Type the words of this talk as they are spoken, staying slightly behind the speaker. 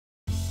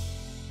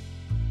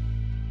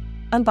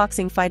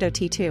Unboxing Fiido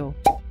T2.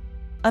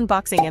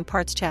 Unboxing and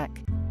parts check.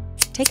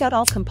 Take out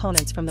all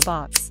components from the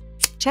box.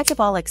 Check if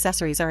all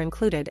accessories are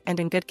included and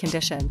in good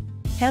condition.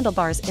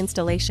 Handlebars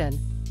installation.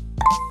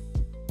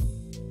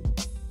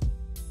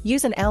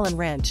 Use an Allen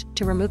wrench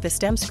to remove the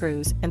stem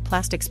screws and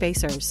plastic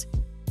spacers.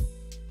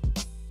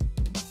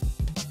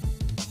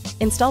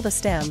 Install the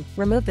stem,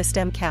 remove the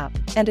stem cap,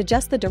 and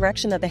adjust the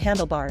direction of the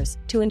handlebars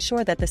to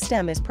ensure that the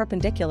stem is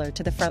perpendicular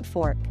to the front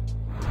fork.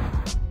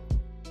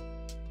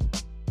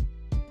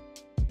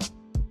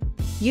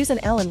 Use an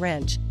Allen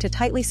wrench to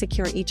tightly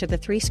secure each of the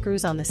 3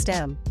 screws on the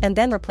stem, and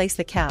then replace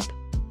the cap.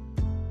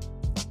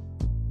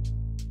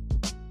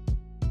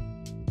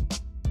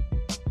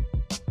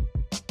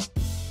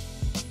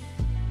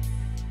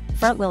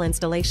 Front wheel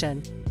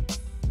installation.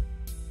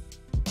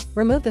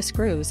 Remove the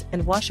screws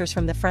and washers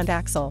from the front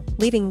axle,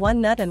 leaving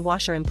one nut and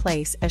washer in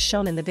place as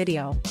shown in the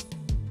video.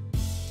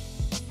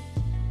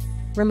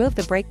 Remove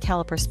the brake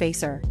caliper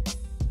spacer.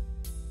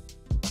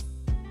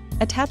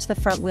 Attach the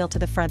front wheel to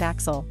the front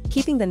axle,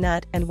 keeping the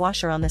nut and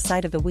washer on the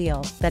side of the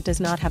wheel that does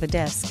not have a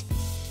disc.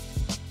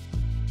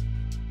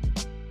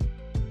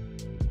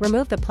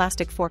 Remove the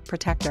plastic fork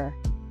protector.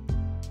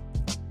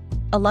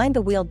 Align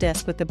the wheel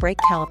disc with the brake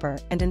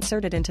caliper and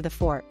insert it into the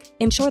fork.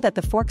 Ensure that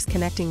the fork's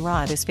connecting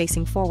rod is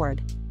facing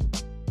forward.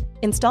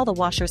 Install the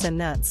washers and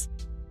nuts.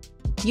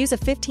 Use a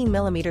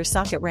 15mm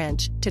socket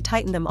wrench to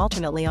tighten them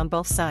alternately on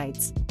both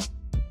sides.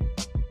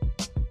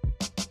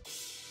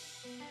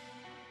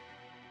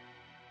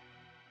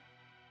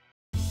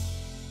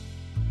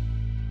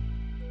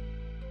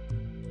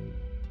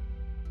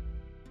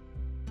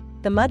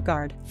 The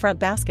mudguard, front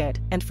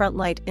basket, and front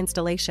light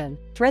installation.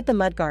 Thread the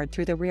mudguard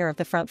through the rear of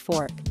the front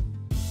fork.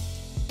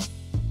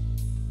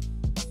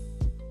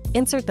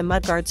 Insert the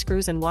mudguard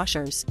screws and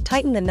washers,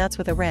 tighten the nuts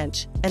with a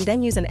wrench, and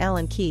then use an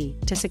Allen key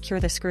to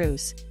secure the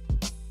screws.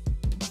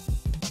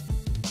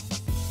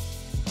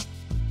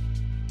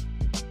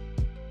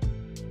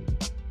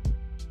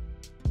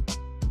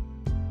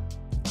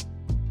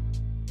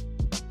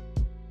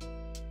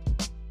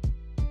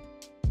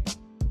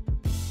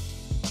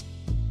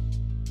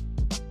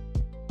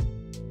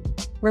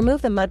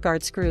 Remove the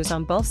mudguard screws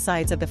on both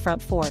sides of the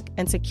front fork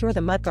and secure the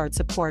mudguard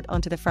support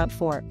onto the front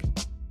fork.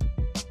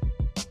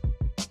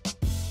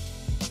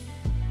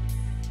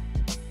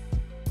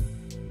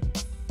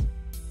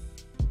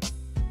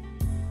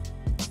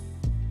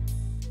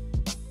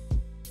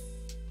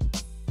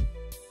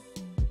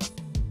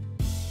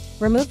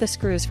 Remove the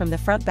screws from the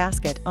front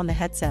basket on the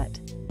headset.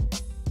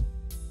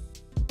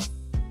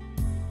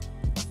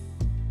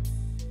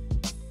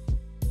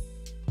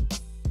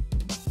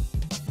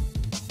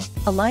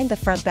 Align the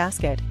front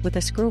basket with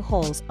the screw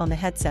holes on the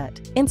headset.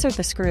 Insert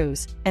the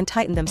screws and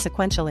tighten them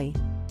sequentially.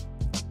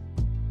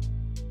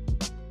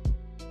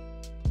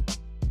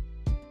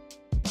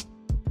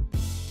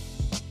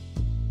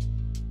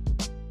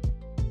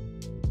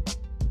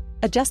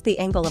 Adjust the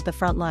angle of the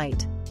front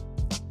light.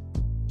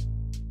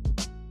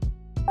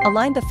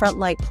 Align the front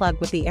light plug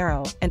with the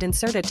arrow and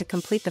insert it to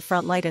complete the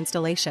front light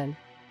installation.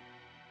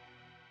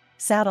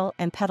 Saddle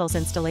and pedals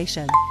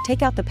installation.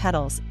 Take out the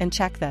pedals and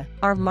check the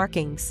R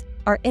markings.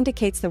 R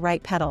indicates the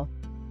right pedal.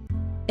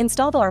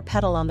 Install the R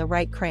pedal on the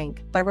right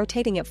crank by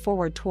rotating it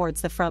forward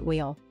towards the front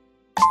wheel.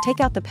 Take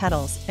out the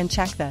pedals and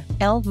check the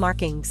L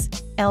markings.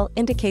 L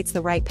indicates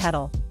the right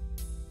pedal.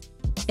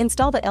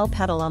 Install the L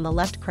pedal on the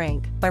left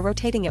crank by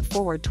rotating it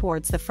forward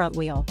towards the front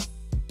wheel.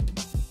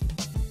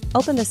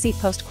 Open the seat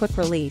post quick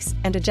release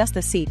and adjust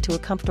the seat to a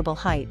comfortable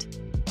height.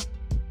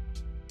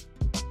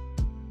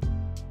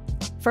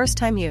 First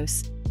time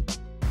use.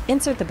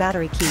 Insert the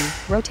battery key,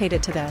 rotate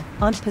it to the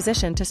on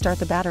position to start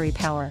the battery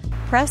power.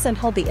 Press and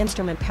hold the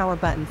instrument power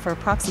button for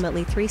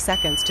approximately 3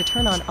 seconds to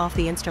turn on off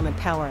the instrument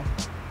power.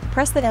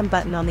 Press the M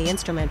button on the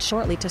instrument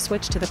shortly to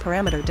switch to the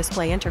parameter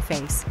display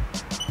interface.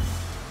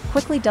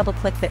 Quickly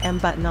double-click the M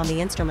button on the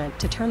instrument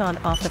to turn on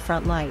off the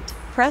front light.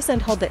 Press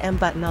and hold the M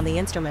button on the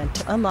instrument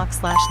to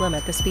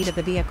unlock/limit the speed of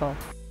the vehicle.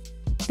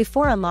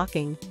 Before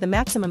unlocking, the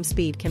maximum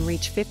speed can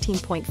reach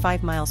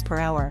 15.5 miles per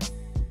hour.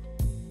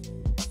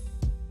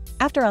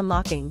 After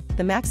unlocking,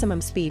 the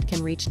maximum speed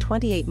can reach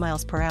 28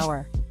 miles per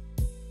hour.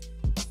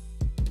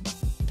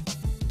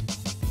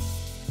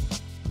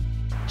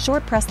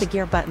 Short press the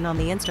gear button on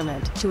the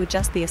instrument to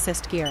adjust the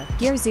assist gear.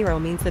 Gear 0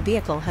 means the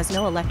vehicle has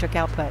no electric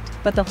output,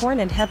 but the horn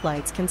and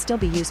headlights can still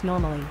be used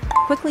normally.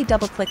 Quickly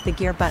double-click the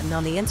gear button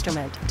on the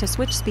instrument to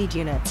switch speed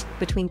units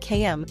between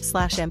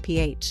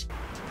km/mph.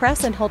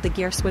 Press and hold the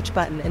gear switch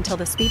button until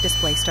the speed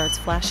display starts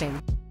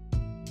flashing.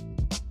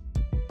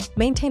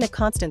 Maintain a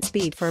constant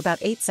speed for about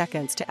 8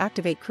 seconds to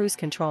activate cruise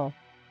control.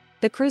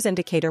 The cruise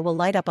indicator will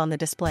light up on the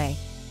display.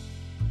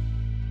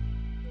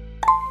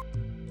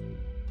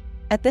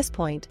 At this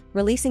point,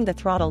 releasing the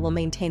throttle will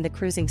maintain the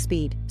cruising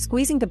speed.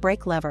 Squeezing the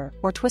brake lever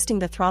or twisting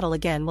the throttle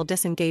again will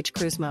disengage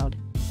cruise mode.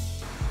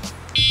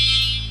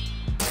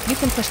 You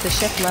can push the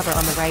shift lever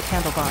on the right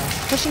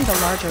handlebar. Pushing the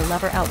larger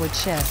lever outward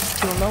shifts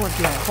to a lower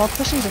gear, while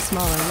pushing the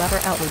smaller lever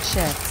outward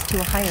shifts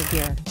to a higher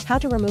gear. How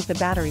to remove the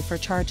battery for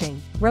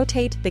charging.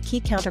 Rotate the key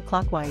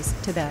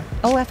counterclockwise to the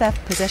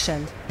OFF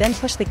position, then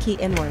push the key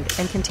inward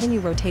and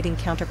continue rotating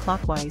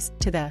counterclockwise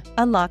to the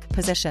unlock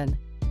position.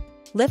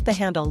 Lift the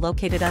handle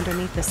located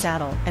underneath the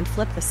saddle and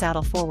flip the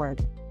saddle forward.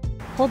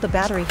 Hold the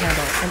battery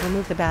handle and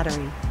remove the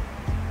battery.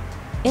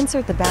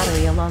 Insert the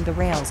battery along the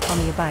rails on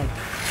the e-bike.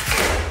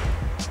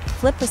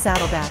 Flip the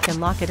saddle back and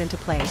lock it into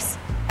place.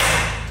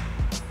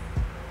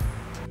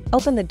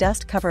 Open the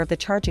dust cover of the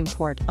charging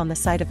port on the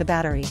side of the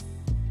battery.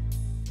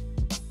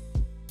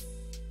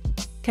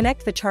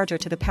 Connect the charger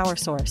to the power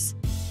source.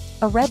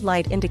 A red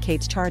light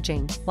indicates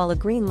charging, while a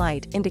green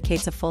light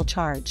indicates a full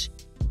charge.